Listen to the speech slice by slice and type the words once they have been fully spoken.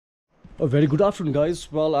A very good afternoon,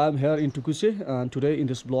 guys. Well, I'm here in TUKCHE, and today in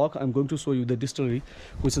this vlog I'm going to show you the distillery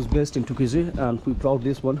which is based in TUKCHE, and we brought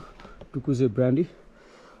this one, TUKCHE Brandy.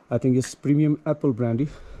 I think it's premium apple brandy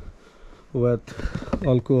with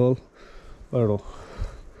alcohol, I don't know,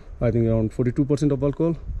 I think around 42% of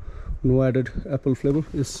alcohol, no added apple flavor.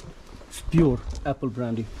 It's pure apple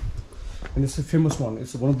brandy, and it's a famous one.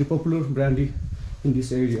 It's one of the popular brandy in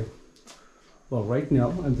this area. Well, right now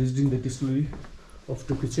I'm visiting the distillery of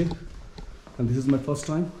TUKCHE, and this is my first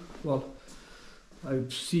time. Well, I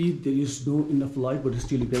see there is no enough light, but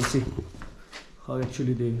still you can see how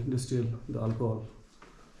actually they distill the alcohol,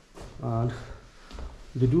 and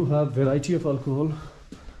they do have variety of alcohol.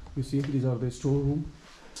 You see, these are the storeroom,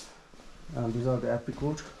 and these are the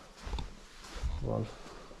apricot. Well,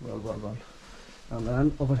 and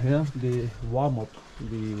then over here they warm up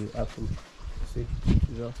the apple. See,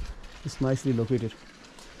 it's nicely located.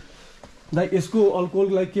 Like इसको alcohol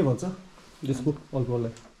like के भन्छ? यसको alcohol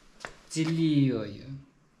like chilli हो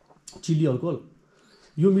यो chilli alcohol.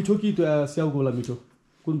 यो मिठो कि त्यो स्याउको वाला मिठो?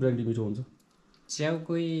 कुन ब्रान्डी मिठो हुन्छ?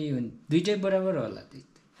 स्याउकै दुईटै बराबर होला त्यही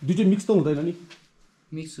दुईटै मिक्स त हुँदैन नि?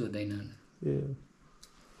 मिक्स हुँदैन होला Yeah.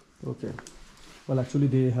 Okay. Well, actually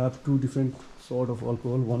they have two different sort of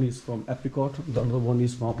alcohol. One is from apricot, the other one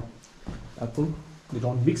is from apple. They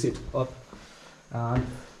don't mix it up, and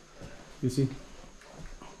you see,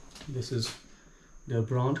 this is their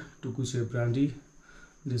brand, TUKCHE Brandy,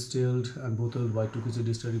 distilled and bottled by TUKCHE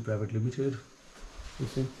Distillery Private Limited. You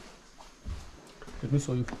see, let me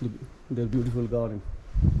show you their beautiful garden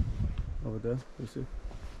over there. You see,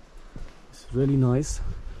 it's really nice.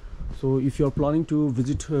 So if you are planning to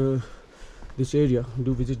visit this area,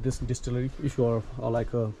 do visit this distillery. If you are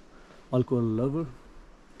like a alcohol lover,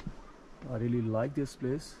 I really like this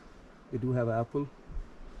place. They do have apple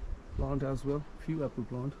plant as well, few apple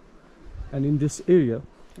plant, and in this area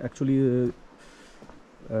actually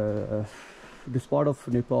this part of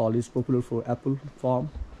Nepal is popular for apple farm,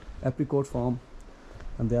 apricot farm,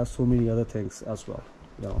 and there are so many other things as well.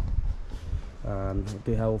 Yeah, and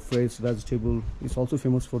they have fresh vegetable. It's also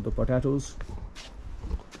famous for the potatoes.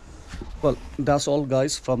 Well, that's all,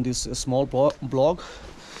 guys, from this small blog.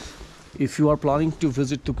 If you are planning to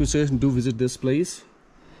visit TUKCHE, do visit this place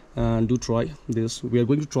and do try this. We are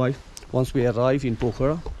going to try once we arrive in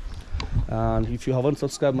Pokhara. And if you haven't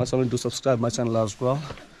subscribed my channel, do subscribe my channel as well.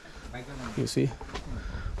 You see,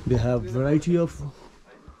 they have variety of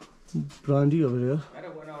brandy over here.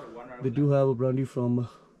 They do have a brandy from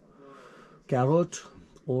carrot,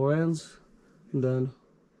 orange, then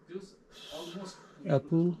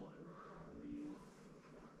apple,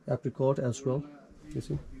 apricot as well. You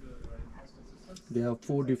see, they have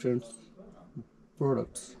 4 different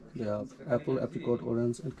products. They have apple, apricot,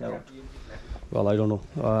 orange, and carrot. Well, I don't know.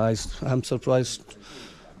 I'm surprised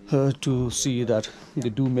to see that they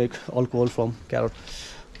do make alcohol from carrot.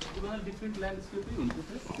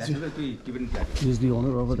 He is the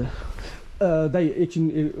owner over there. दाइ एकछिन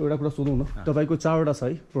एउटा कुरा सोधौँ न, तपाईको 4वटा छ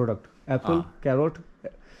है product, Apple, carrot,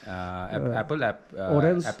 Apple,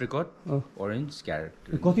 orange, apricot, orange, carrot.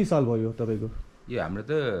 कति साल भयो तपाईको? यो हाम्रो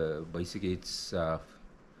त भइसक्यो, इट्स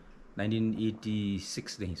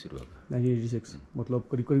 1986 देखि सुरु भएको. 1986 मतलब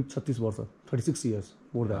करिब करिब 36 वर्ष, 36 years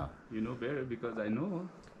more than. You know better because I know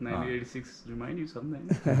 1986 remind you something.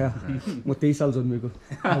 म 23 साल जन्मेको,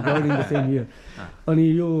 born in the same year. अनि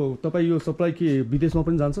यो तपाई यो सप्लाई के विदेशमा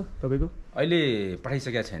पनि जान्छ तपाईको? अहिले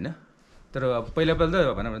पठाइसकेको छैन, तर पहिला पहिला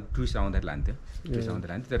त भनौँ न टुरिस्ट आउँदाखेरि लान्थ्यो,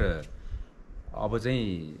 तर अब चाहिँ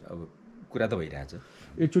अब कुरा त भइरहेछ.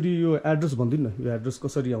 एकचोटि यो एड्रेस भनिदिनु न, यो एड्रेस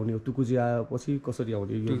कसरी आउने हो? TUKCHE आएपछि कसरी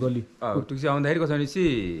आउने यो गल्ली? TUKCHE आउँदाखेरि कसरी भनेपछि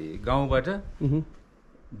गाउँबाट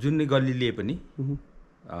जुन गल्ली लिए पनि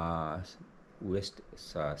वेस्ट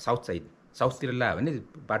साउथ साउथतिर लायो भने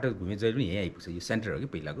बाटो घुमे जहिले पनि यहीँ आइपुग्छ. यो सेन्टर हो कि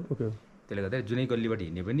पहिलाको, त्यसले गर्दा जुनै गल्लीबाट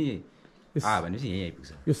हिँड्ने पनि आयो भनेपछि यहीँ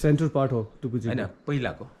आइपुग्छ. यो सेन्टर पार्ट हो TUKCHE हैन,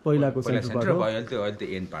 पहिलाको सेन्टर भयो. अहिले त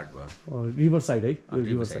एन्ड पार्ट भयो. रिभर साइड है,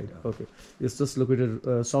 river side. Okay, it's just located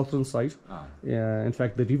southern side, in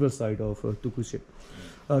fact the river side of TUKCHE.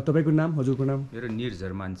 तपाईको नाम, हजुरको नाम? मेरो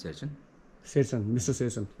निर्जरमान Sherchan. Sherson, Mr.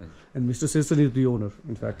 Sherson, and Mr. Sherson is the owner.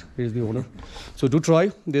 In fact, he is the owner. So do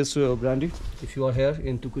try this brandy if you are here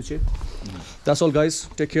in TUKCHE. That's all, guys.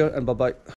 Take care and bye bye.